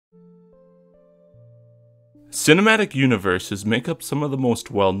Cinematic universes make up some of the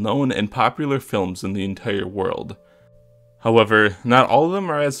most well-known and popular films in the entire world. However, not all of them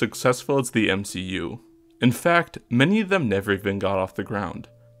are as successful as the MCU. In fact, many of them never even got off the ground.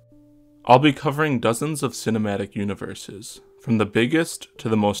 I'll be covering dozens of cinematic universes, from the biggest to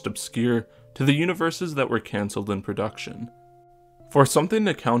the most obscure to the universes that were cancelled in production. For something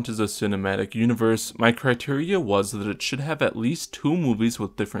to count as a cinematic universe, my criteria was that it should have at least 2 movies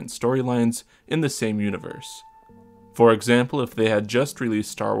with different storylines in the same universe. For example, if they had just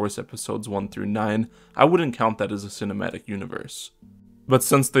released Star Wars Episodes 1 through 9, I wouldn't count that as a cinematic universe. But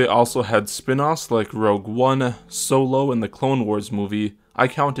since they also had spin-offs like Rogue One, Solo, and the Clone Wars movie, I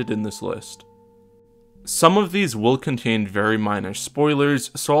counted in this list. Some of these will contain very minor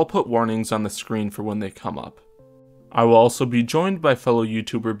spoilers, so I'll put warnings on the screen for when they come up. I will also be joined by fellow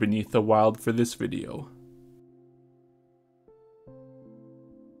YouTuber Beneath the Wild for this video.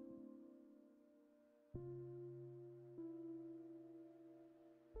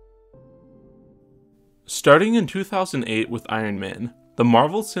 Starting in 2008 with Iron Man, the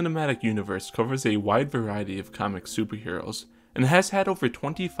Marvel Cinematic Universe covers a wide variety of comic superheroes, and has had over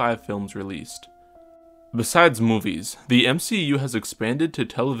 25 films released. Besides movies, the MCU has expanded to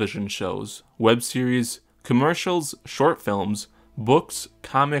television shows, web series, commercials, short films, books,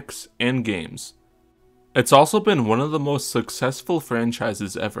 comics, and games. It's also been one of the most successful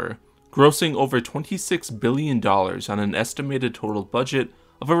franchises ever, grossing over $26 billion on an estimated total budget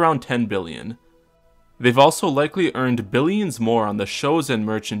of around $10 billion. They've also likely earned billions more on the shows and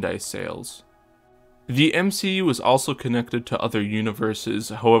merchandise sales. The MCU is also connected to other universes,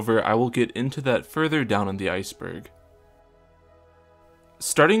 however I will get into that further down in the iceberg.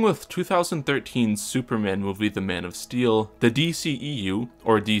 Starting with 2013's Superman movie The Man of Steel, the DCEU,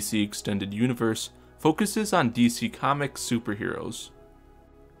 or DC Extended Universe, focuses on DC Comics superheroes.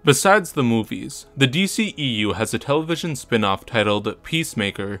 Besides the movies, the DCEU has a television spin-off titled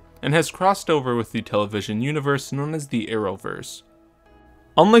Peacemaker, and has crossed over with the television universe known as the Arrowverse.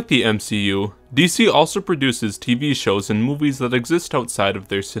 Unlike the MCU, DC also produces TV shows and movies that exist outside of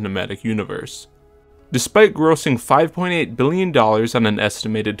their cinematic universe. Despite grossing $5.8 billion on an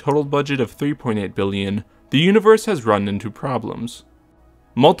estimated total budget of $3.8 billion, the universe has run into problems.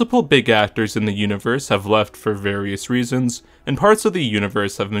 Multiple big actors in the universe have left for various reasons, and parts of the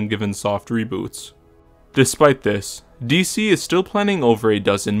universe have been given soft reboots. Despite this, DC is still planning over a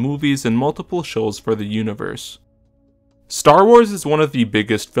dozen movies and multiple shows for the universe. Star Wars is one of the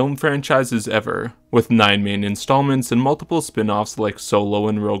biggest film franchises ever, with 9 main installments and multiple spin-offs like Solo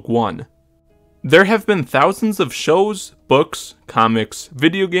and Rogue One. There have been thousands of shows, books, comics,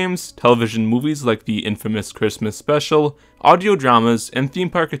 video games, television movies like the infamous Christmas special, audio dramas, and theme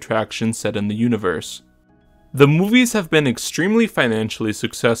park attractions set in the universe. The movies have been extremely financially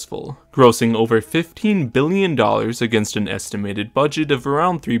successful, grossing over $15 billion against an estimated budget of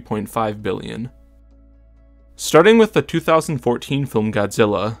around $3.5 billion. Starting with the 2014 film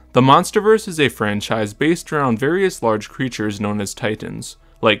Godzilla, the MonsterVerse is a franchise based around various large creatures known as Titans,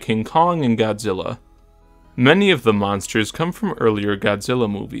 like King Kong and Godzilla. Many of the monsters come from earlier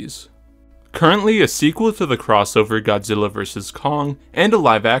Godzilla movies. Currently, a sequel to the crossover Godzilla vs. Kong and a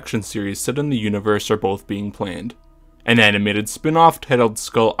live-action series set in the universe are both being planned. An animated spin-off titled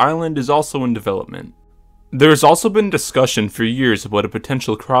Skull Island is also in development. There has also been discussion for years about a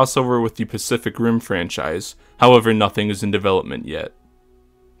potential crossover with the Pacific Rim franchise, however nothing is in development yet.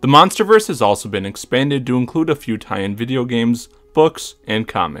 The MonsterVerse has also been expanded to include a few tie-in video games, books, and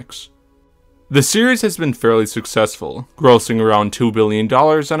comics. The series has been fairly successful, grossing around $2 billion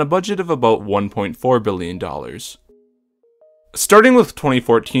on a budget of about $1.4 billion. Starting with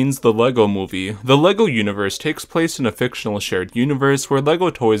 2014's The Lego Movie, the Lego universe takes place in a fictional shared universe where Lego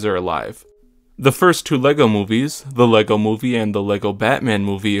toys are alive. The first 2 Lego movies, The Lego Movie and The Lego Batman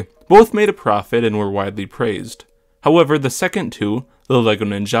Movie, both made a profit and were widely praised. However, the second 2, the Lego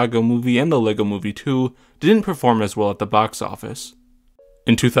Ninjago Movie and the Lego Movie 2, didn't perform as well at the box office.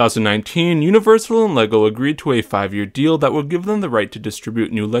 In 2019, Universal and Lego agreed to a 5-year deal that would give them the right to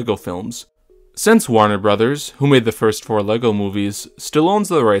distribute new Lego films. Since Warner Brothers, who made the first 4 Lego movies, still owns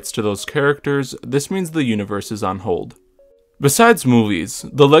the rights to those characters, this means the universe is on hold. Besides movies,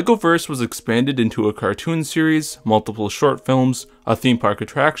 the Legoverse was expanded into a cartoon series, multiple short films, a theme park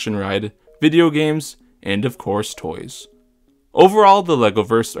attraction ride, video games, and of course toys. Overall, the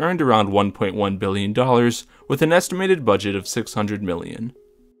Legoverse earned around $1.1 billion, with an estimated budget of $600 million.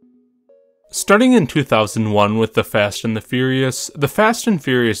 Starting in 2001 with The Fast and the Fast and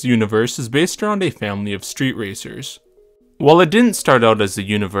Furious universe is based around a family of street racers. While it didn't start out as a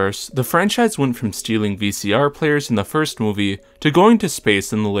universe, the franchise went from stealing VCR players in the first movie to going to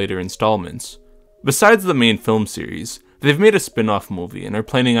space in the later installments. Besides the main film series, they've made a spin-off movie and are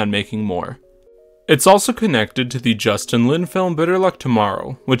planning on making more. It's also connected to the Justin Lin film Better Luck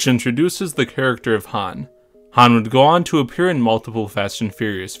Tomorrow, which introduces the character of Han. Han would go on to appear in multiple Fast and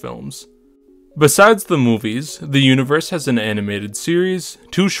Furious films. Besides the movies, the universe has an animated series,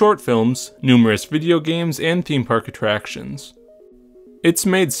 2 short films, numerous video games, and theme park attractions. It's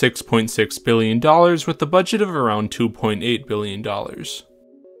made $6.6 billion with a budget of around $2.8 billion.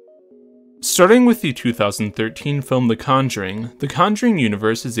 Starting with the 2013 film The Conjuring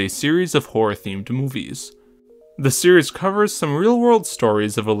universe is a series of horror-themed movies. The series covers some real-world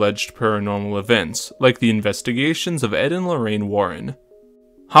stories of alleged paranormal events, like the investigations of Ed and Lorraine Warren.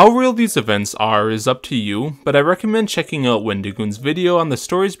 How real these events are is up to you, but I recommend checking out Wendigoon's video on the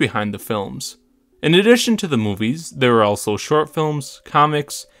stories behind the films. In addition to the movies, there are also short films,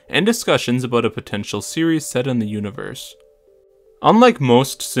 comics, and discussions about a potential series set in the universe. Unlike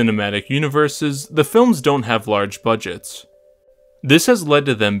most cinematic universes, the films don't have large budgets. This has led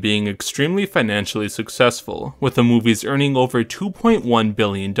to them being extremely financially successful, with the movies earning over $2.1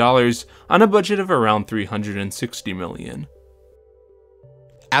 billion on a budget of around $360 million.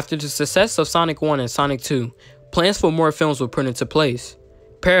 After the success of Sonic 1 and Sonic 2, plans for more films were put into place.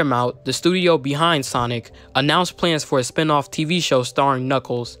 Paramount, the studio behind Sonic, announced plans for a spin-off TV show starring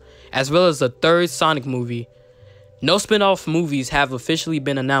Knuckles, as well as a 3rd Sonic movie. No spin-off movies have officially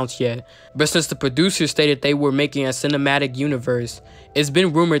been announced yet, but since the producers stated they were making a cinematic universe, it's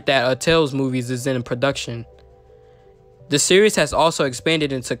been rumored that a Tales movies is in production. The series has also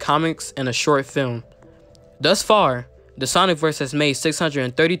expanded into comics and a short film. Thus far, the Sonicverse has made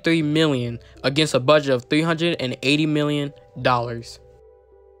 $633 million against a budget of $380 million.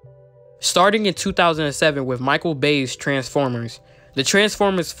 Starting in 2007 with Michael Bay's Transformers, the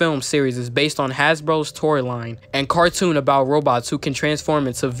Transformers film series is based on Hasbro's toy line and cartoon about robots who can transform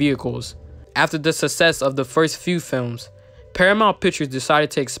into vehicles. After the success of the first few films, Paramount Pictures decided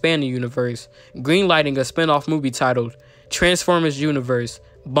to expand the universe, greenlighting a spin-off movie titled Transformers Universe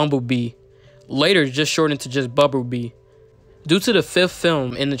Bumblebee, later just shortened to just Bumblebee. Due to the 5th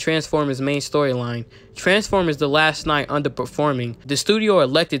film in the Transformers main storyline, Transformers The Last Knight underperforming, the studio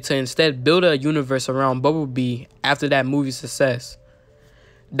elected to instead build a universe around Bumblebee after that movie's success.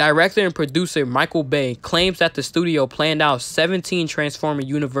 Director and producer Michael Bay claims that the studio planned out 17 Transformer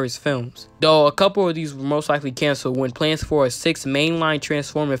Universe films, though a couple of these were most likely cancelled when plans for a 6th mainline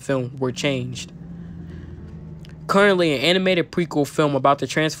Transformer film were changed. Currently, an animated prequel film about the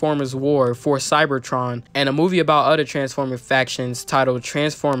Transformers War for Cybertron and a movie about other Transformer factions titled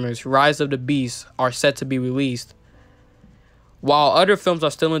Transformers Rise of the Beasts are set to be released. While other films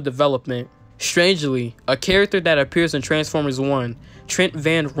are still in development, strangely, a character that appears in Transformers 1, Trent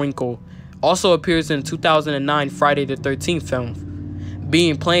Van Winkle, also appears in 2009 Friday the 13th film,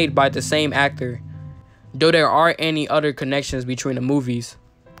 being played by the same actor, though there aren't any other connections between the movies.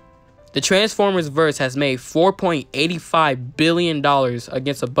 The Transformers verse has made $4.85 billion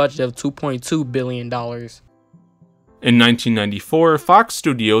against a budget of $2.2 billion. In 1994, Fox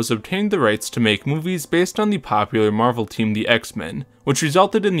Studios obtained the rights to make movies based on the popular Marvel team the X-Men, which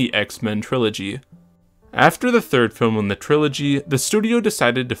resulted in the X-Men trilogy. After the 3rd film in the trilogy, the studio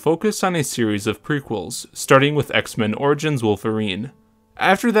decided to focus on a series of prequels, starting with X-Men Origins Wolverine.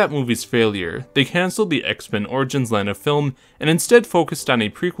 After that movie's failure, they cancelled the X-Men Origins line of film and instead focused on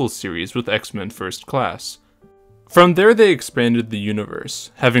a prequel series with X-Men First Class. From there they expanded the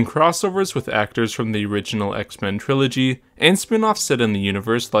universe, having crossovers with actors from the original X-Men trilogy and spin-offs set in the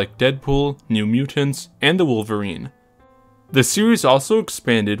universe like Deadpool, New Mutants, and the Wolverine. The series also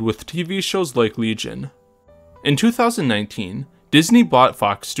expanded with TV shows like Legion. In 2019, Disney bought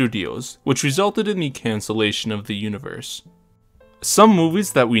Fox Studios, which resulted in the cancellation of the universe. Some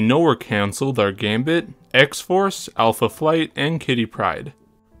movies that we know were cancelled are Gambit, X-Force, Alpha Flight, and Kitty Pryde.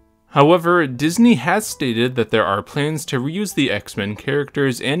 However, Disney has stated that there are plans to reuse the X-Men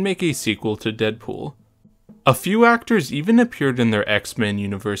characters and make a sequel to Deadpool. A few actors even appeared in their X-Men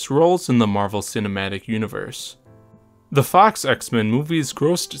universe roles in the Marvel Cinematic Universe. The Fox X-Men movies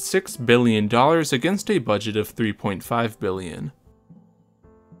grossed $6 billion against a budget of $3.5 billion.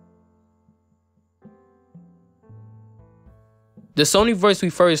 The Sonyverse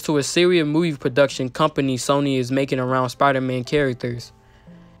refers to a series of movie production companies Sony is making around Spider-Man characters.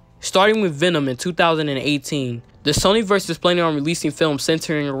 Starting with Venom in 2018, the Sonyverse is planning on releasing films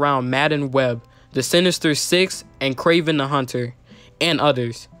centering around Madden Web, The Sinister Six, and Kraven the Hunter, and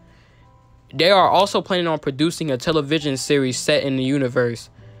others. They are also planning on producing a television series set in the universe,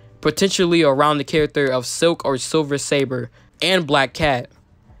 potentially around the character of Silk or Silver Saber and Black Cat.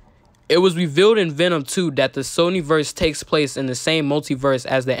 It was revealed in Venom 2 that the Sonyverse takes place in the same multiverse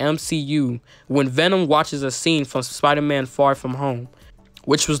as the MCU when Venom watches a scene from Spider-Man Far From Home,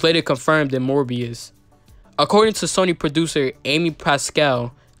 which was later confirmed in Morbius. According to Sony producer Amy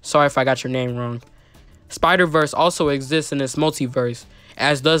Pascal, sorry if I got your name wrong, Spider-Verse also exists in this multiverse,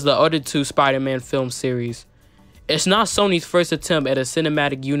 as does the other two Spider-Man film series. It's not Sony's first attempt at a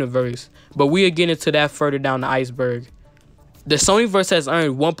cinematic universe, but we'll get into that further down the iceberg. The Sonyverse has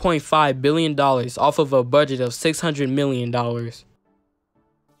earned $1.5 billion off of a budget of $600 million.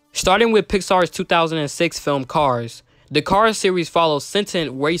 Starting with Pixar's 2006 film Cars, the Cars series follows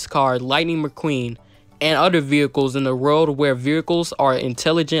sentient race car Lightning McQueen and other vehicles in a world where vehicles are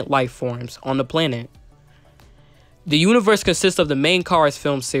intelligent life forms on the planet. The universe consists of the main Cars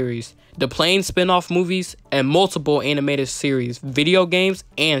film series, the plane spin-off movies, and multiple animated series, video games,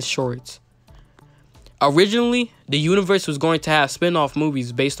 and shorts. Originally, the universe was going to have spin-off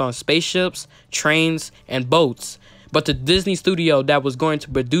movies based on spaceships, trains, and boats, but the Disney studio that was going to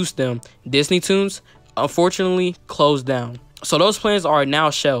produce them, Disney Toons, unfortunately closed down. So those plans are now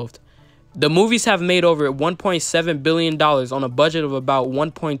shelved. The movies have made over $1.7 billion on a budget of about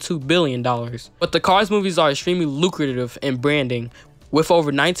 $1.2 billion. But the Cars movies are extremely lucrative in branding, with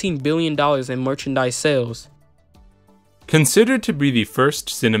over $19 billion in merchandise sales. Considered to be the first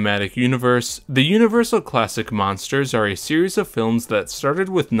cinematic universe, the Universal Classic Monsters are a series of films that started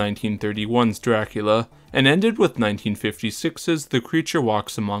with 1931's Dracula and ended with 1956's The Creature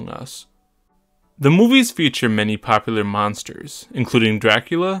Walks Among Us. The movies feature many popular monsters, including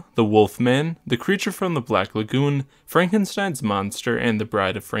Dracula, the Wolfman, the Creature from the Black Lagoon, Frankenstein's monster, and the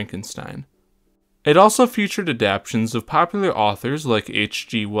Bride of Frankenstein. It also featured adaptations of popular authors like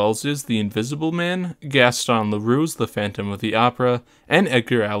H.G. Wells's The Invisible Man, Gaston Leroux's The Phantom of the Opera, and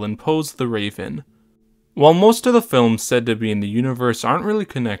Edgar Allan Poe's The Raven. While most of the films said to be in the universe aren't really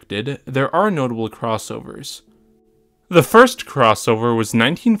connected, there are notable crossovers. The first crossover was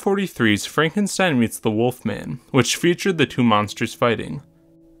 1943's Frankenstein Meets the Wolfman, which featured the two monsters fighting.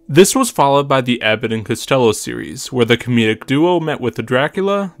 This was followed by the Abbott and Costello series, where the comedic duo met with the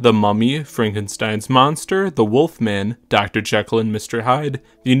Dracula, the Mummy, Frankenstein's monster, the Wolfman, Dr. Jekyll and Mr. Hyde,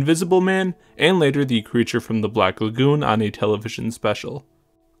 the Invisible Man, and later the Creature from the Black Lagoon on a television special.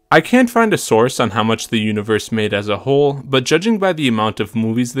 I can't find a source on how much the universe made as a whole, but judging by the amount of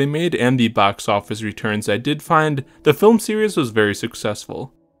movies they made and the box office returns I did find, the film series was very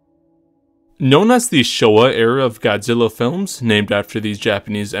successful. Known as the Showa era of Godzilla films, named after the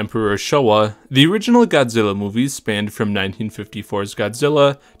Japanese Emperor Showa, the original Godzilla movies spanned from 1954's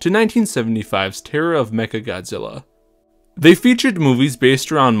Godzilla to 1975's Terror of Mechagodzilla. They featured movies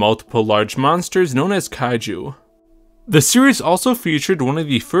based around multiple large monsters known as kaiju. The series also featured one of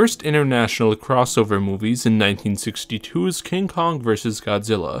the first international crossover movies in 1962's King Kong vs.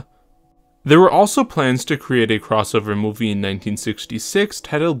 Godzilla. There were also plans to create a crossover movie in 1966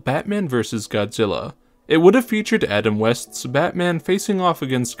 titled Batman vs. Godzilla. It would have featured Adam West's Batman facing off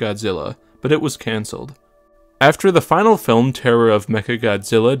against Godzilla, but it was cancelled. After the final film, Terror of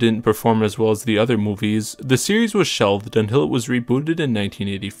Mechagodzilla, didn't perform as well as the other movies, the series was shelved until it was rebooted in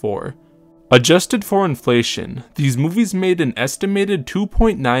 1984. Adjusted for inflation, these movies made an estimated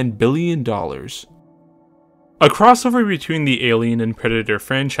 $2.9 billion. A crossover between the Alien and Predator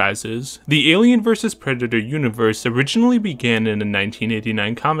franchises, the Alien vs. Predator universe originally began in a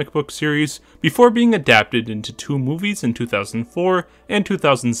 1989 comic book series before being adapted into two movies in 2004 and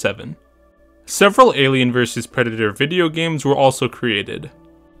 2007. Several Alien vs. Predator video games were also created.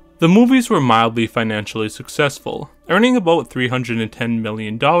 The movies were mildly financially successful, earning about $310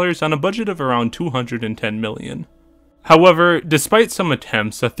 million on a budget of around $210 million. However, despite some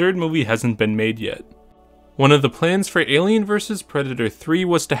attempts, a third movie hasn't been made yet. One of the plans for Alien vs. Predator 3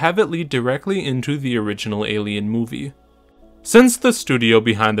 was to have it lead directly into the original Alien movie. Since the studio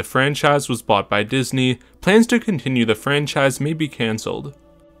behind the franchise was bought by Disney, plans to continue the franchise may be cancelled.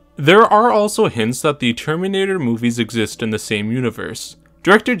 There are also hints that the Terminator movies exist in the same universe.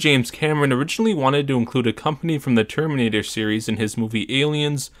 Director James Cameron originally wanted to include a company from the Terminator series in his movie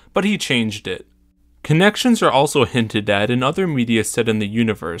Aliens, but he changed it. Connections are also hinted at in other media set in the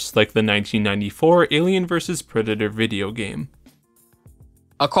universe, like the 1994 Alien vs. Predator video game.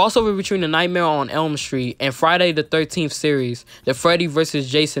 A crossover between The Nightmare on Elm Street and Friday the 13th series, the Freddy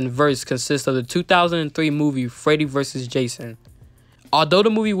vs. Jason verse consists of the 2003 movie Freddy vs. Jason. Although the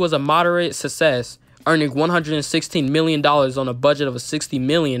movie was a moderate success, earning $116 million on a budget of $60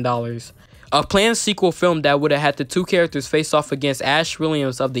 million. A planned sequel film that would have had the two characters face off against Ash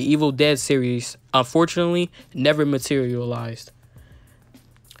Williams of the Evil Dead series, unfortunately, never materialized.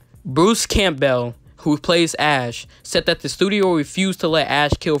 Bruce Campbell, who plays Ash, said that the studio refused to let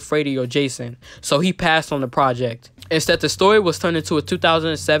Ash kill Freddy or Jason, so he passed on the project. Instead, the story was turned into a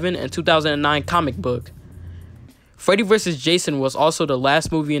 2007 and 2009 comic book. Freddy vs. Jason was also the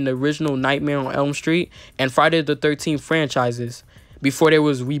last movie in the original Nightmare on Elm Street and Friday the 13th franchises, before they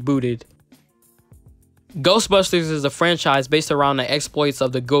was rebooted. Ghostbusters is a franchise based around the exploits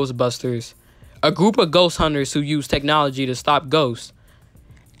of the Ghostbusters, a group of ghost hunters who use technology to stop ghosts.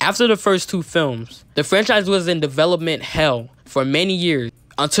 After the first two films, the franchise was in development hell for many years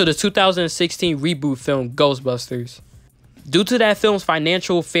until the 2016 reboot film Ghostbusters. Due to that film's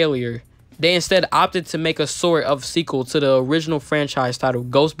financial failure, they instead opted to make a sort of sequel to the original franchise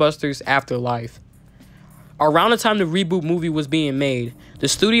titled Ghostbusters Afterlife. Around the time the reboot movie was being made, the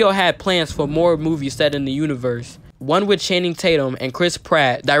studio had plans for more movies set in the universe, one with Channing Tatum and Chris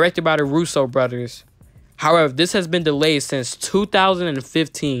Pratt, directed by the Russo brothers. However, this has been delayed since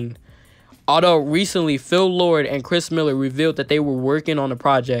 2015, although recently Phil Lord and Chris Miller revealed that they were working on the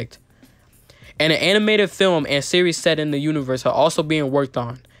project. And an animated film and series set in the universe are also being worked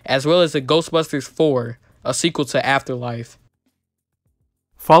on, as well as the Ghostbusters 4, a sequel to Afterlife.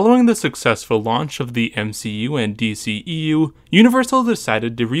 Following the successful launch of the MCU and DCEU, Universal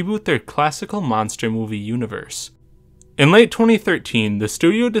decided to reboot their classical monster movie universe. In late 2013, the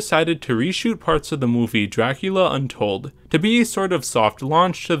studio decided to reshoot parts of the movie Dracula Untold to be a sort of soft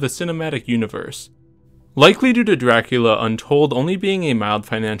launch to the cinematic universe. Likely due to Dracula Untold only being a mild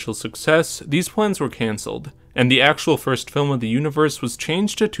financial success, these plans were cancelled, and the actual first film of the universe was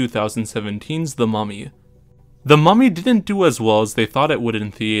changed to 2017's The Mummy. The Mummy didn't do as well as they thought it would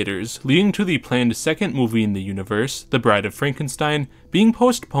in theaters, leading to the planned second movie in the universe, The Bride of Frankenstein, being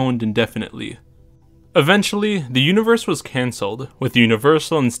postponed indefinitely. Eventually, the universe was cancelled, with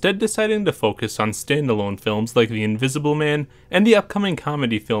Universal instead deciding to focus on standalone films like The Invisible Man and the upcoming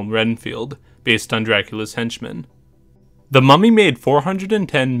comedy film Renfield, based on Dracula's henchmen. The Mummy made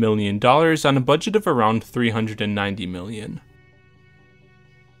 $410 million on a budget of around $390 million.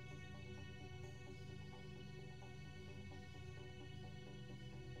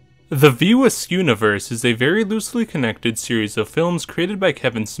 The View Askew-niverse is a very loosely connected series of films created by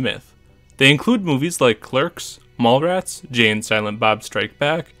Kevin Smith. They include movies like Clerks, Mallrats, Jay and Silent Bob Strike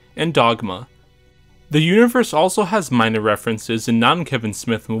Back, and Dogma. The universe also has minor references in non-Kevin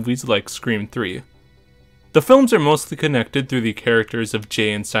Smith movies like Scream 3. The films are mostly connected through the characters of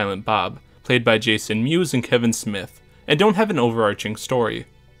Jay and Silent Bob, played by Jason Mewes and Kevin Smith, and don't have an overarching story.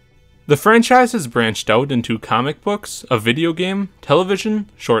 The franchise has branched out into comic books, a video game, television,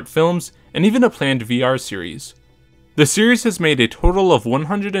 short films, and even a planned VR series. The series has made a total of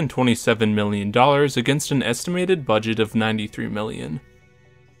 $127 million against an estimated budget of $93 million.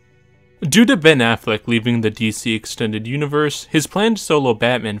 Due to Ben Affleck leaving the DC Extended Universe, his planned solo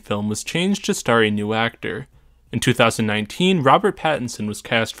Batman film was changed to star a new actor. In 2019, Robert Pattinson was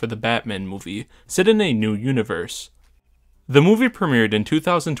cast for the Batman movie, set in a new universe. The movie premiered in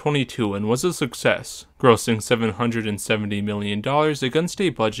 2022 and was a success, grossing $770 million against a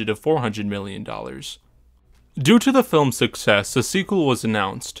budget of $400 million. Due to the film's success, a sequel was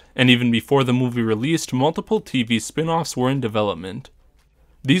announced, and even before the movie released, multiple TV spin-offs were in development.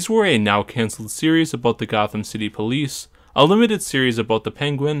 These were a now-cancelled series about the Gotham City Police, a limited series about the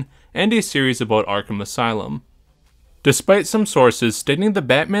Penguin, and a series about Arkham Asylum. Despite some sources stating the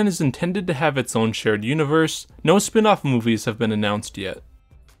Batman is intended to have its own shared universe, no spin-off movies have been announced yet.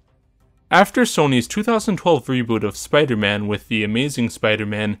 After Sony's 2012 reboot of Spider-Man with The Amazing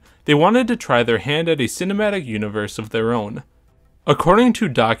Spider-Man, they wanted to try their hand at a cinematic universe of their own. According to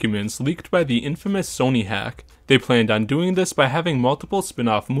documents leaked by the infamous Sony hack, they planned on doing this by having multiple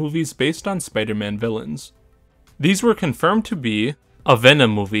spin-off movies based on Spider-Man villains. These were confirmed to be a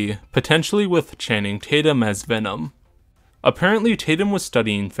Venom movie, potentially with Channing Tatum as Venom. Apparently, Tatum was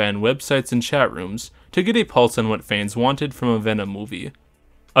studying fan websites and chat rooms to get a pulse on what fans wanted from a Venom movie.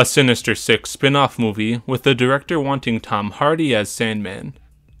 A Sinister Six spin-off movie, with the director wanting Tom Hardy as Sandman.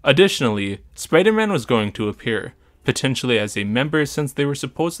 Additionally, Spider-Man was going to appear, potentially as a member since they were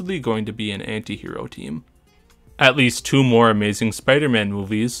supposedly going to be an anti-hero team. At least 2 more Amazing Spider-Man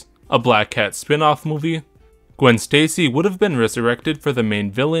movies, a Black Cat spin-off movie. Gwen Stacy would have been resurrected for the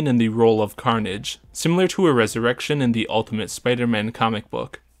main villain in the role of Carnage, similar to a resurrection in the Ultimate Spider-Man comic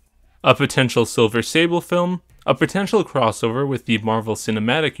book. A potential Silver Sable film, a potential crossover with the Marvel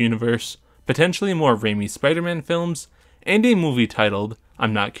Cinematic Universe, potentially more Raimi Spider-Man films, and a movie titled,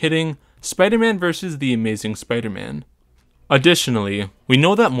 I'm not kidding, Spider-Man vs. The Amazing Spider-Man. Additionally, we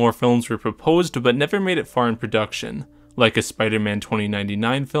know that more films were proposed but never made it far in production, like a Spider-Man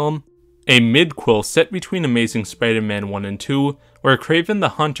 2099 film, a midquel set between Amazing Spider-Man 1 and 2, where Kraven the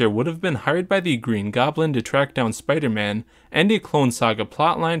Hunter would have been hired by the Green Goblin to track down Spider-Man, and a Clone Saga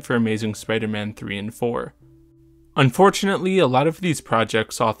plotline for Amazing Spider-Man 3 and 4. Unfortunately, a lot of these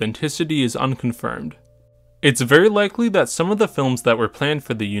projects' authenticity is unconfirmed. It's very likely that some of the films that were planned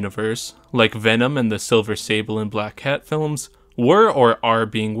for the universe, like Venom and the Silver Sable and Black Cat films, were or are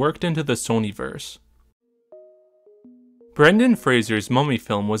being worked into the Sonyverse. Brendan Fraser's Mummy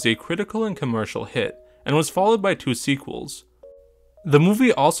film was a critical and commercial hit, and was followed by 2 sequels. The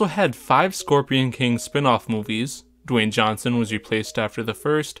movie also had 5 Scorpion King spin-off movies, Dwayne Johnson was replaced after the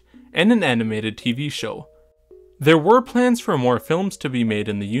first, and an animated TV show. There were plans for more films to be made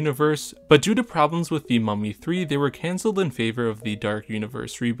in the universe, but due to problems with The Mummy 3, they were cancelled in favor of the Dark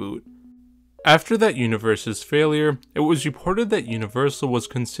Universe reboot. After that universe's failure, it was reported that Universal was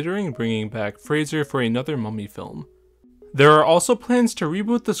considering bringing back Fraser for another Mummy film. There are also plans to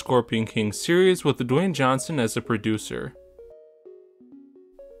reboot the Scorpion King series with Dwayne Johnson as a producer.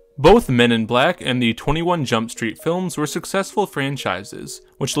 Both Men in Black and the 21 Jump Street films were successful franchises,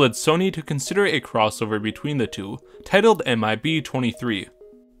 which led Sony to consider a crossover between the two, titled MIB-23.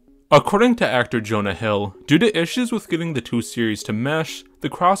 According to actor Jonah Hill, due to issues with getting the 2 series to mesh, the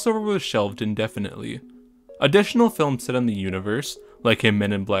crossover was shelved indefinitely. Additional films set in the universe, like in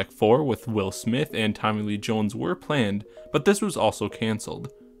Men in Black 4 with Will Smith and Tommy Lee Jones, were planned, but this was also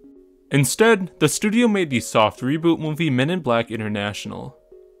cancelled. Instead, the studio made the soft reboot movie Men in Black International.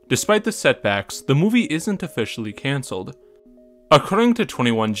 Despite the setbacks, the movie isn't officially cancelled. According to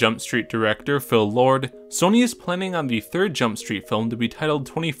 21 Jump Street director Phil Lord, Sony is planning on the 3rd Jump Street film to be titled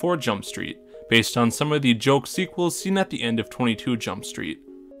 24 Jump Street, based on some of the joke sequels seen at the end of 22 Jump Street.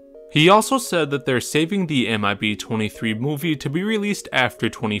 He also said that they're saving the MIB-23 movie to be released after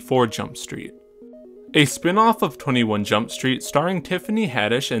 24 Jump Street. A spin-off of 21 Jump Street starring Tiffany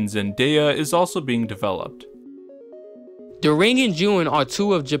Haddish and Zendaya is also being developed. The Ring and Ju-in are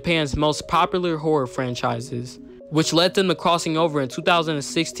 2 of Japan's most popular horror franchises, which led them to crossing over in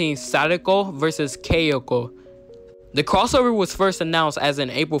 2016's Sadako vs. Keiko. The crossover was first announced as an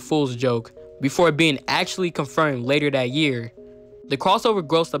April Fool's joke, before being actually confirmed later that year. The crossover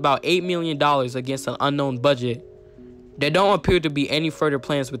grossed about $8 million against an unknown budget. There don't appear to be any further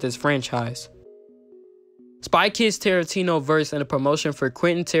plans with this franchise. Spy Kids Tarantino verse in a promotion for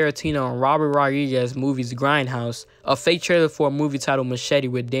Quentin Tarantino and Robert Rodriguez movie's Grindhouse, a fake trailer for a movie titled Machete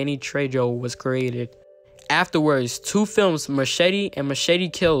with Danny Trejo was created. Afterwards, 2 films, Machete and Machete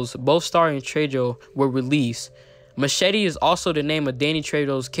Kills, both starring Trejo, were released. Machete is also the name of Danny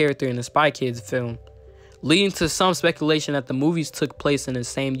Trejo's character in the Spy Kids film, leading to some speculation that the movies took place in the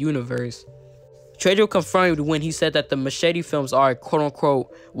same universe. Trejo confirmed when he said that the Machete films are,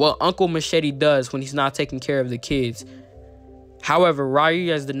 quote-unquote, what Uncle Machete does when he's not taking care of the kids. However,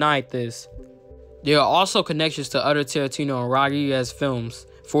 Rodriguez denied this. There are also connections to other Tarantino and Rodriguez films.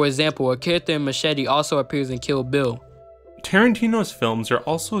 For example, a character in Machete also appears in Kill Bill. Tarantino's films are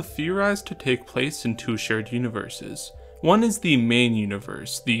also theorized to take place in 2 shared universes. One is the main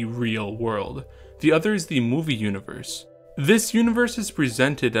universe, the real world. The other is the movie universe. This universe is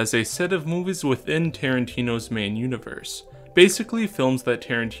presented as a set of movies within Tarantino's main universe, basically films that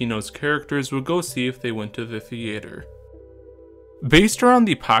Tarantino's characters would go see if they went to the theater. Based around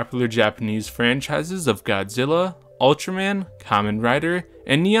the popular Japanese franchises of Godzilla, Ultraman, Kamen Rider,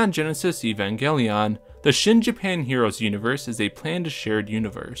 and Neon Genesis Evangelion, the Shin Japan Heroes universe is a planned shared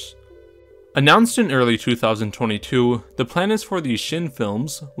universe. Announced in early 2022, the plan is for the Shin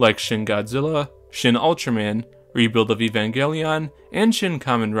films, like Shin Godzilla, Shin Ultraman, Rebuild of Evangelion, and Shin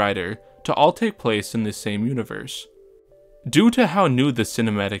Kamen Rider, to all take place in the same universe. Due to how new the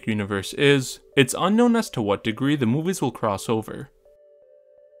cinematic universe is, it's unknown as to what degree the movies will cross over.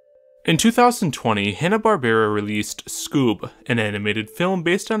 In 2020, Hanna-Barbera released Scoob, an animated film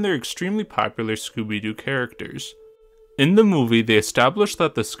based on their extremely popular Scooby-Doo characters. In the movie, they established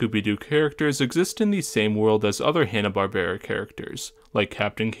that the Scooby-Doo characters exist in the same world as other Hanna-Barbera characters, like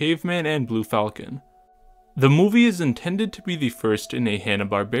Captain Caveman and Blue Falcon. The movie is intended to be the first in a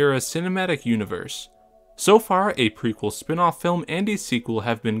Hanna-Barbera cinematic universe. So far, a prequel spin-off film and a sequel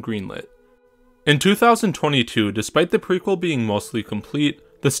have been greenlit. In 2022, despite the prequel being mostly complete,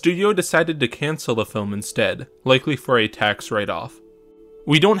 the studio decided to cancel the film instead, likely for a tax write-off.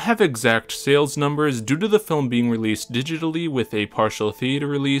 We don't have exact sales numbers due to the film being released digitally with a partial theater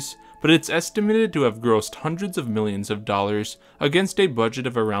release, but it's estimated to have grossed hundreds of millions of dollars against a budget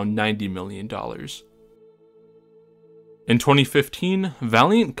of around $90 million. In 2015,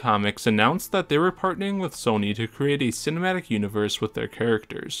 Valiant Comics announced that they were partnering with Sony to create a cinematic universe with their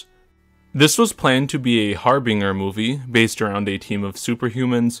characters. This was planned to be a Harbinger movie based around a team of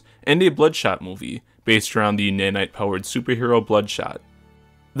superhumans and a Bloodshot movie based around the nanite-powered superhero Bloodshot.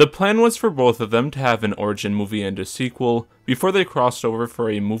 The plan was for both of them to have an origin movie and a sequel before they crossed over for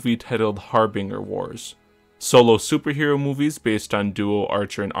a movie titled Harbinger Wars. Solo superhero movies based on duo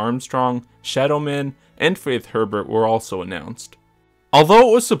Archer and Armstrong, Shadow Man, and Faith Herbert were also announced. Although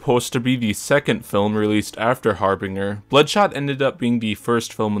it was supposed to be the second film released after Harbinger, Bloodshot ended up being the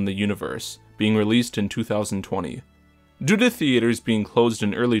first film in the universe, being released in 2020. Due to theaters being closed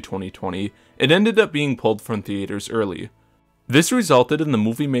in early 2020, it ended up being pulled from theaters early. This resulted in the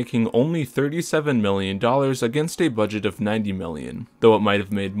movie making only $37 million against a budget of $90 million, though it might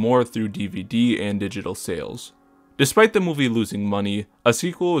have made more through DVD and digital sales. Despite the movie losing money, a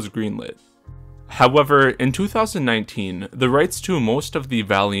sequel was greenlit. However, in 2019, the rights to most of the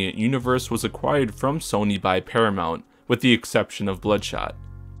Valiant universe was acquired from Sony by Paramount, with the exception of Bloodshot.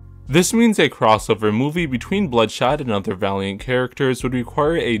 This means a crossover movie between Bloodshot and other Valiant characters would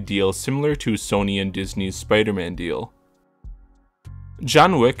require a deal similar to Sony and Disney's Spider-Man deal.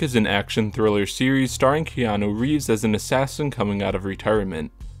 John Wick is an action thriller series starring Keanu Reeves as an assassin coming out of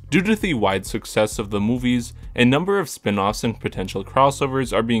retirement. Due to the wide success of the movies, a number of spin-offs and potential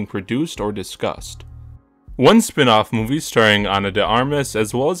crossovers are being produced or discussed. One spin-off movie starring Ana de Armas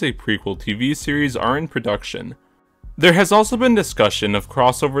as well as a prequel TV series are in production. There has also been discussion of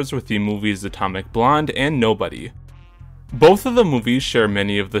crossovers with the movies Atomic Blonde and Nobody. Both of the movies share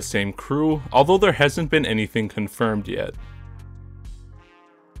many of the same crew, although there hasn't been anything confirmed yet.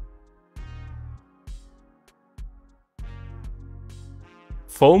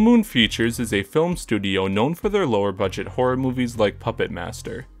 Full Moon Features is a film studio known for their lower budget horror movies like Puppet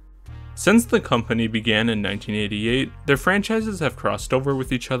Master. Since the company began in 1988, their franchises have crossed over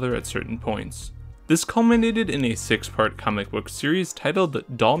with each other at certain points. This culminated in a 6-part comic book series titled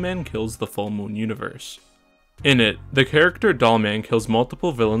Dollman Kills the Full Moon Universe. In it, the character Dollman kills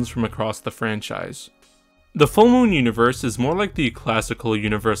multiple villains from across the franchise. The Full Moon universe is more like the classical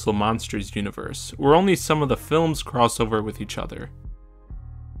Universal Monsters universe, where only some of the films cross over with each other.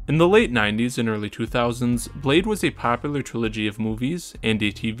 In the late 90s and early 2000s, Blade was a popular trilogy of movies and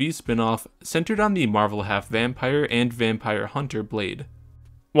a TV spin-off centered on the Marvel half-vampire and vampire hunter Blade.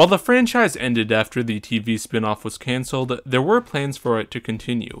 While the franchise ended after the TV spin-off was cancelled, there were plans for it to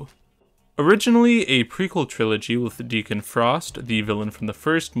continue. Originally, a prequel trilogy with Deacon Frost, the villain from the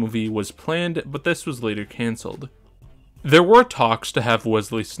first movie, was planned, but this was later cancelled. There were talks to have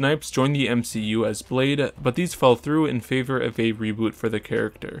Wesley Snipes join the MCU as Blade, but these fell through in favor of a reboot for the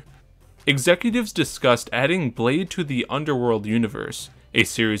character. Executives discussed adding Blade to the Underworld universe, a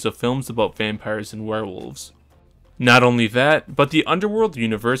series of films about vampires and werewolves. Not only that, but the Underworld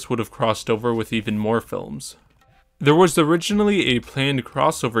universe would have crossed over with even more films. There was originally a planned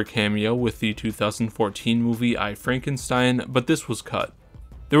crossover cameo with the 2014 movie I, Frankenstein, but this was cut.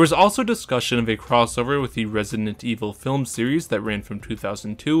 There was also discussion of a crossover with the Resident Evil film series that ran from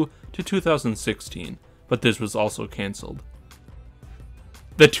 2002 to 2016, but this was also cancelled.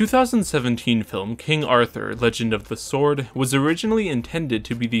 The 2017 film King Arthur: Legend of the Sword was originally intended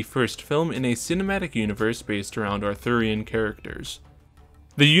to be the first film in a cinematic universe based around Arthurian characters.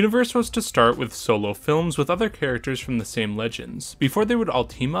 The universe was to start with solo films with other characters from the same legends, before they would all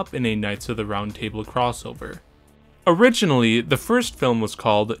team up in a Knights of the Round Table crossover. Originally, the first film was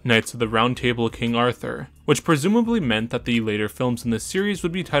called Knights of the Round Table King Arthur, which presumably meant that the later films in the series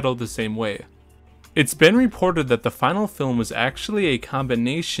would be titled the same way. It's been reported that the final film was actually a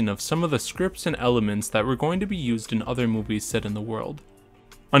combination of some of the scripts and elements that were going to be used in other movies set in the world.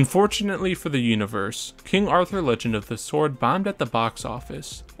 Unfortunately for the universe, King Arthur: Legend of the Sword bombed at the box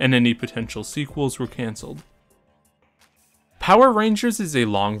office, and any potential sequels were cancelled. Power Rangers is a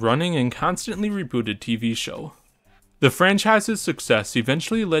long-running and constantly rebooted TV show. The franchise's success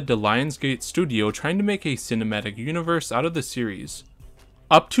eventually led to Lionsgate Studio trying to make a cinematic universe out of the series.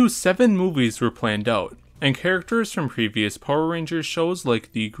 Up to 7 movies were planned out, and characters from previous Power Rangers shows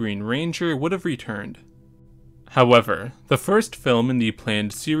like the Green Ranger would have returned. However, the first film in the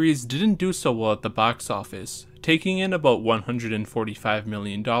planned series didn't do so well at the box office, taking in about $145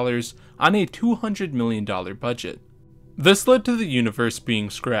 million on a $200 million budget. This led to the universe being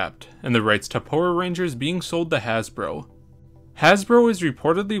scrapped, and the rights to Power Rangers being sold to Hasbro. Hasbro is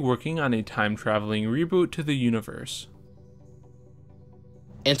reportedly working on a time-traveling reboot to the universe.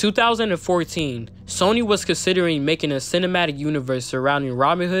 In 2014, Sony was considering making a cinematic universe surrounding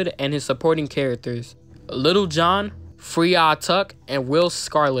Robin Hood and his supporting characters, Little John, Free-Eyed Tuck, and Will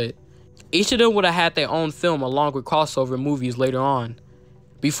Scarlet. Each of them would have had their own film along with crossover movies later on.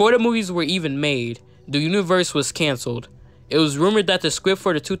 Before the movies were even made, the universe was cancelled. It was rumored that the script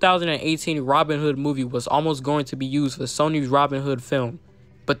for the 2018 Robin Hood movie was almost going to be used for Sony's Robin Hood film,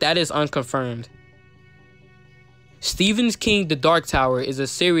 but that is unconfirmed. Stephen King's The Dark Tower is a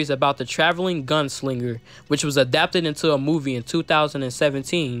series about the traveling gunslinger, which was adapted into a movie in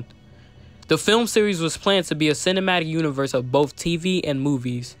 2017. The film series was planned to be a cinematic universe of both TV and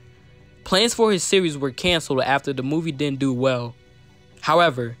movies. Plans for his series were cancelled after the movie didn't do well.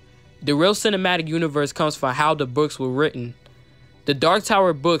 However, the real cinematic universe comes from how the books were written. The Dark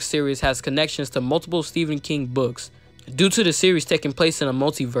Tower book series has connections to multiple Stephen King books, due to the series taking place in a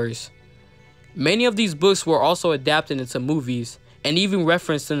multiverse. Many of these books were also adapted into movies, and even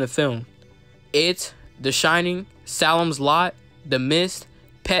referenced in the film. It, The Shining, Salem's Lot, The Mist,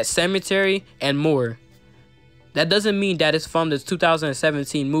 Pet Sematary, and more. That doesn't mean that it's from the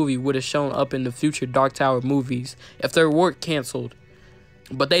 2017 movie would have shown up in the future Dark Tower movies if they were cancelled,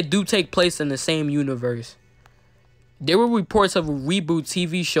 but they do take place in the same universe. There were reports of a reboot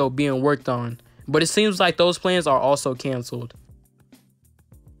TV show being worked on, but it seems like those plans are also cancelled.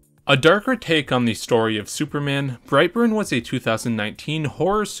 A darker take on the story of Superman, Brightburn was a 2019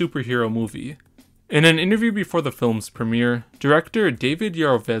 horror superhero movie. In an interview before the film's premiere, director David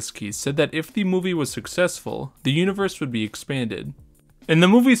Yarovesky said that if the movie was successful, the universe would be expanded. In the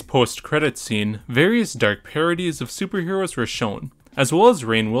movie's post-credits scene, various dark parodies of superheroes were shown, as well as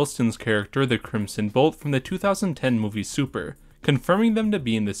Rainn Wilson's character the Crimson Bolt from the 2010 movie Super, confirming them to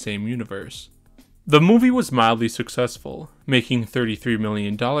be in the same universe. The movie was mildly successful, making $33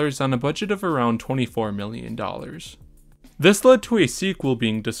 million on a budget of around $24 million. This led to a sequel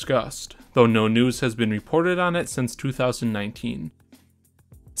being discussed, though no news has been reported on it since 2019.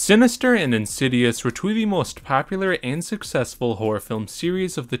 Sinister and Insidious were two of the most popular and successful horror film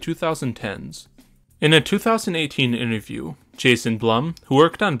series of the 2010s. In a 2018 interview, Jason Blum, who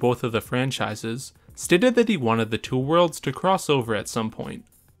worked on both of the franchises, stated that he wanted the two worlds to cross over at some point.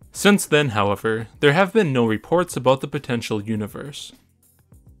 Since then, however, there have been no reports about the potential universe.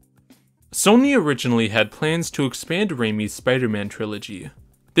 Sony originally had plans to expand Raimi's Spider-Man trilogy.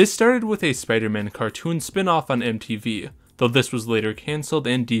 This started with a Spider-Man cartoon spin-off on MTV, though this was later cancelled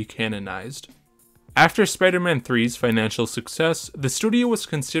and decanonized. After Spider-Man 3's financial success, the studio was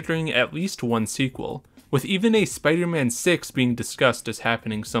considering at least one sequel, with even a Spider-Man 6 being discussed as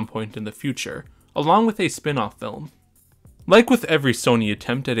happening some point in the future, along with a spin-off film. Like with every Sony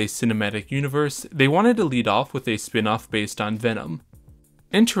attempt at a cinematic universe, they wanted to lead off with a spin-off based on Venom.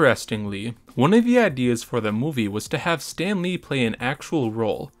 Interestingly, one of the ideas for the movie was to have Stan Lee play an actual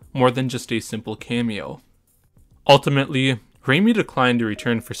role, more than just a simple cameo. Ultimately, Raimi declined to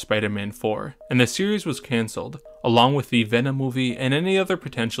return for Spider-Man 4, and the series was cancelled, along with the Venom movie and any other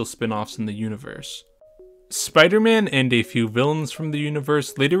potential spin-offs in the universe. Spider-Man and a few villains from the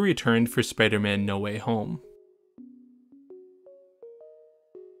universe later returned for Spider-Man No Way Home.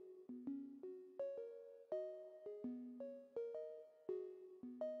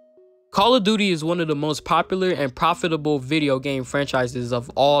 Call of Duty is one of the most popular and profitable video game franchises of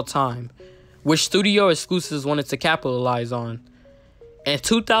all time, which studio exclusives wanted to capitalize on. In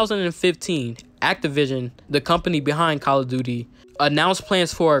 2015, Activision, the company behind Call of Duty, announced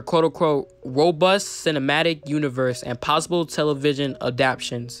plans for a quote-unquote robust cinematic universe and possible television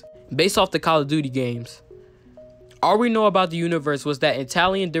adaptations based off the Call of Duty games. All we know about the universe was that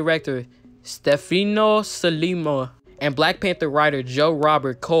Italian director Stefano Sollima and Black Panther writer Joe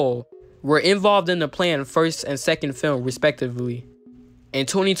Robert Cole were involved in the planned first and second film respectively. In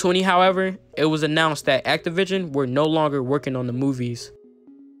 2020, however, it was announced that Activision were no longer working on the movies.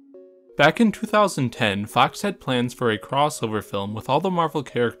 Back in 2010, Fox had plans for a crossover film with all the Marvel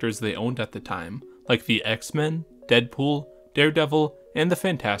characters they owned at the time, like the X-Men, Deadpool, Daredevil, and the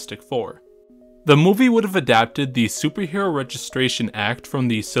Fantastic Four. The movie would have adapted the Superhero Registration Act from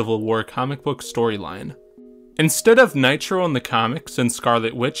the Civil War comic book storyline. Instead of Nitro in the comics and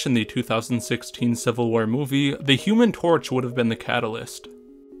Scarlet Witch in the 2016 Civil War movie, the Human Torch would have been the catalyst.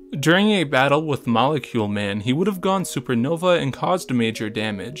 During a battle with Molecule Man, he would have gone supernova and caused major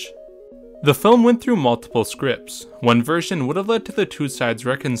damage. The film went through multiple scripts. One version would have led to the two sides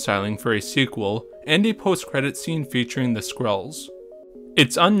reconciling for a sequel, and a post-credit scene featuring the Skrulls.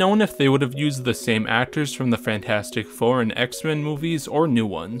 It's unknown if they would have used the same actors from the Fantastic Four and X-Men movies or new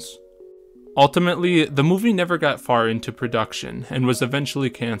ones. Ultimately, the movie never got far into production and was eventually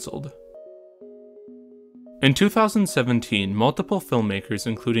cancelled. In 2017, multiple filmmakers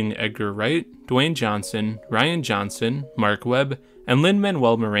including Edgar Wright, Dwayne Johnson, Rian Johnson, Mark Webb, and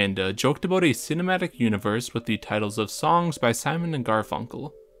Lin-Manuel Miranda joked about a cinematic universe with the titles of songs by Simon and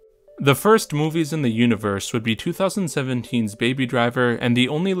Garfunkel. The first movies in the universe would be 2017's Baby Driver and The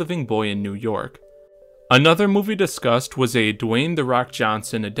Only Living Boy in New York. Another movie discussed was a Dwayne "The Rock"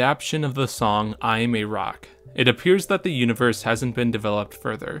 Johnson adaptation of the song "I Am a Rock." It appears that the universe hasn't been developed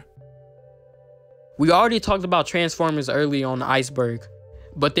further. We already talked about Transformers early on Iceberg,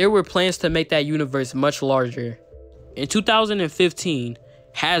 but there were plans to make that universe much larger. In 2015,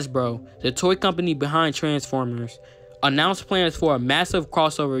 Hasbro, the toy company behind Transformers, announced plans for a massive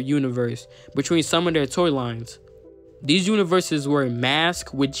crossover universe between some of their toy lines. These universes were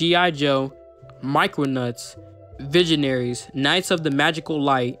Mask with G.I. Joe, Micronuts, Visionaries, Knights of the Magical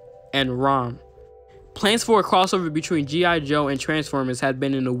Light, and ROM. Plans for a crossover between G.I. Joe and Transformers had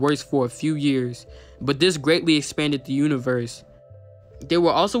been in the works for a few years, but this greatly expanded the universe. There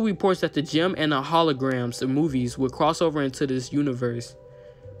were also reports that the Gem and the Holograms movies would cross over into this universe.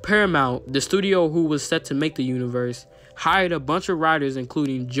 Paramount, the studio who was set to make the universe, hired a bunch of writers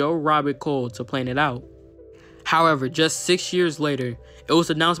including Joe Robert Cole to plan it out. However, just 6 years later, it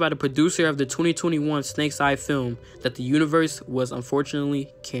was announced by the producer of the 2021 Snake's Eye film that the universe was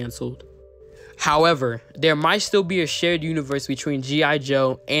unfortunately cancelled. However, there might still be a shared universe between G.I.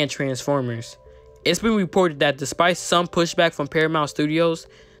 Joe and Transformers. It's been reported that despite some pushback from Paramount Studios,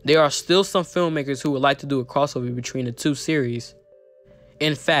 there are still some filmmakers who would like to do a crossover between the two series.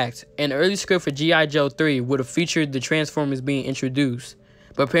 In fact, an early script for G.I. Joe 3 would have featured the Transformers being introduced,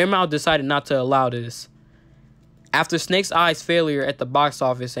 but Paramount decided not to allow this. After Snake's Eye's failure at the box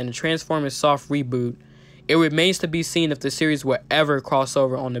office and the Transformers soft reboot, it remains to be seen if the series will ever cross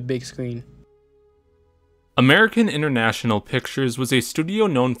over on the big screen. American International Pictures was a studio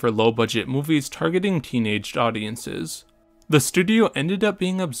known for low-budget movies targeting teenaged audiences. The studio ended up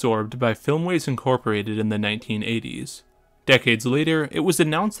being absorbed by Filmways Incorporated in the 1980s. Decades later, it was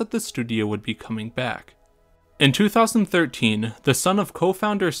announced that the studio would be coming back. In 2013, the son of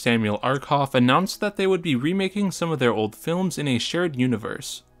co-founder Samuel Arkoff announced that they would be remaking some of their old films in a shared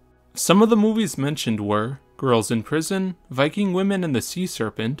universe. Some of the movies mentioned were Girls in Prison, Viking Women and the Sea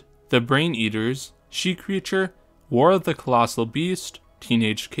Serpent, The Brain Eaters, She-Creature, War of the Colossal Beast,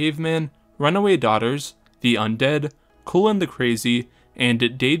 Teenage Caveman, Runaway Daughters, The Undead, Cool and the Crazy,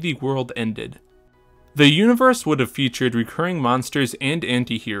 and Day the World Ended. The universe would have featured recurring monsters and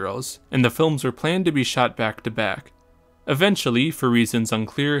anti-heroes, and the films were planned to be shot back to back. Eventually, for reasons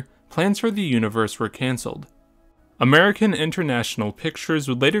unclear, plans for the universe were cancelled. American International Pictures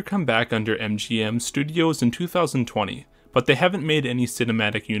would later come back under MGM Studios in 2020, but they haven't made any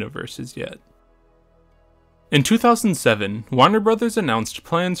cinematic universes yet. In 2007, Warner Bros. Announced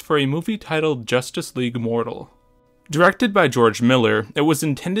plans for a movie titled Justice League Mortal. Directed by George Miller, it was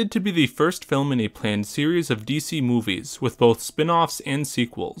intended to be the first film in a planned series of DC movies, with both spin-offs and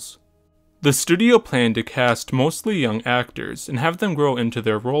sequels. The studio planned to cast mostly young actors and have them grow into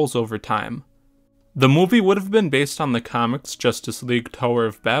their roles over time. The movie would have been based on the comics Justice League Tower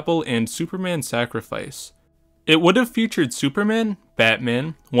of Babel and Superman Sacrifice. It would have featured Superman,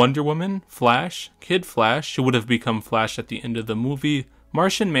 Batman, Wonder Woman, Flash, Kid Flash, who would have become Flash at the end of the movie,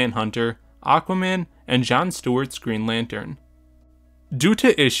 Martian Manhunter, Aquaman, and Jon Stewart's Green Lantern. Due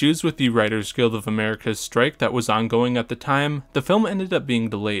to issues with the Writers Guild of America's strike that was ongoing at the time, the film ended up being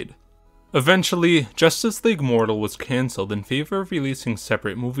delayed. Eventually, Justice League Mortal was cancelled in favor of releasing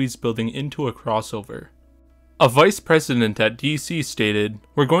separate movies building into a crossover. A vice president at DC stated,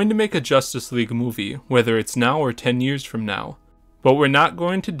 "We're going to make a Justice League movie, whether it's now or 10 years from now. But we're not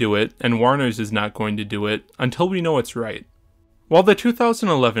going to do it, and Warner's is not going to do it, until we know it's right." While the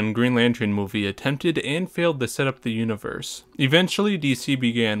 2011 Green Lantern movie attempted and failed to set up the universe, eventually DC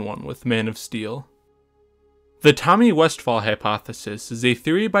began one with Man of Steel. The Tommy Westphall hypothesis is a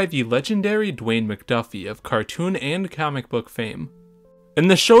theory by the legendary Dwayne McDuffie of cartoon and comic book fame. In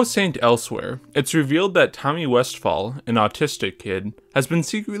the show Saint Elsewhere, it's revealed that Tommy Westphall, an autistic kid, has been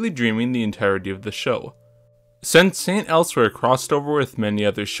secretly dreaming the entirety of the show. Since Saint Elsewhere crossed over with many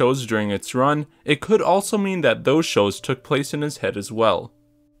other shows during its run, it could also mean that those shows took place in his head as well.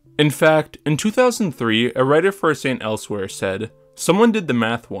 In fact, in 2003, a writer for Saint Elsewhere said, "Someone did the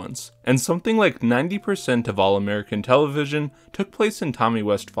math once, and something like 90% of all American television took place in Tommy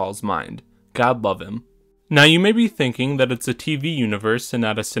Westphall's mind. God love him." Now you may be thinking that it's a TV universe and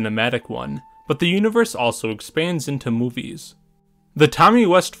not a cinematic one, but the universe also expands into movies. The Tommy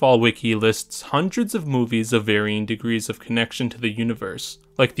Westphall wiki lists hundreds of movies of varying degrees of connection to the universe,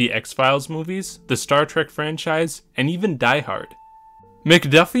 like the X-Files movies, the Star Trek franchise, and even Die Hard.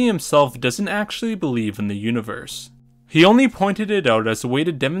 McDuffie himself doesn't actually believe in the universe. He only pointed it out as a way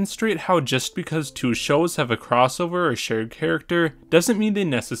to demonstrate how just because two shows have a crossover or shared character doesn't mean they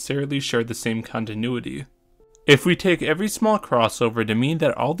necessarily share the same continuity. If we take every small crossover to mean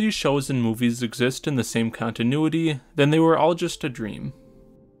that all these shows and movies exist in the same continuity, then they were all just a dream.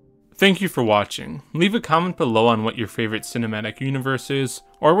 Thank you for watching. Leave a comment below on what your favorite cinematic universe is,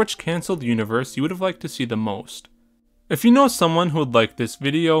 or which cancelled universe you would have liked to see the most. If you know someone who would like this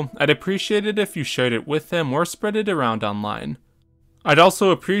video, I'd appreciate it if you shared it with them or spread it around online. I'd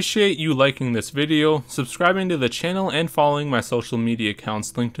also appreciate you liking this video, subscribing to the channel, and following my social media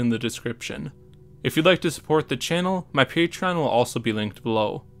accounts linked in the description. If you'd like to support the channel, my Patreon will also be linked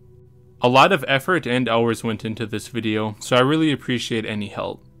below. A lot of effort and hours went into this video, so I really appreciate any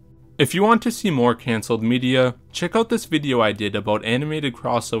help. If you want to see more cancelled media, check out this video I did about animated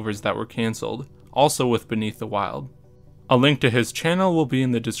crossovers that were cancelled, also with Beneath the Wild. A link to his channel will be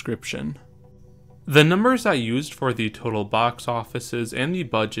in the description. The numbers I used for the total box offices and the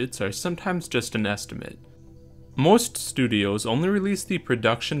budgets are sometimes just an estimate. Most studios only release the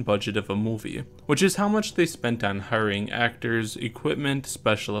production budget of a movie, which is how much they spent on hiring actors, equipment,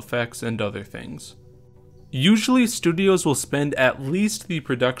 special effects, and other things. Usually studios will spend at least the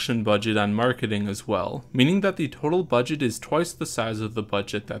production budget on marketing as well, meaning that the total budget is twice the size of the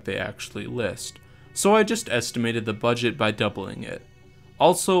budget that they actually list, so I just estimated the budget by doubling it.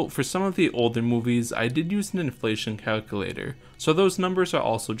 Also, for some of the older movies, I did use an inflation calculator, so those numbers are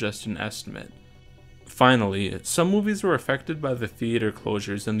also just an estimate. Finally, some movies were affected by the theater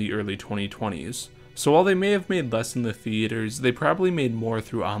closures in the early 2020s, so while they may have made less in the theaters, they probably made more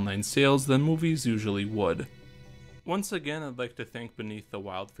through online sales than movies usually would. Once again, I'd like to thank Beneath the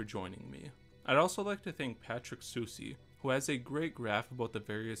Wild for joining me. I'd also like to thank Patrick Susi, who has a great graph about the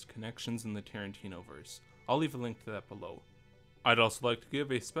various connections in the Tarantino-verse. I'll leave a link to that below. I'd also like to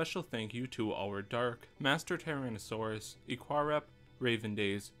give a special thank you to Our Dark, Master Tyrannosaurus, Equarep, Raven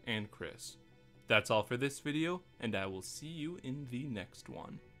Days, and Chris. That's all for this video, and I will see you in the next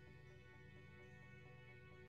one.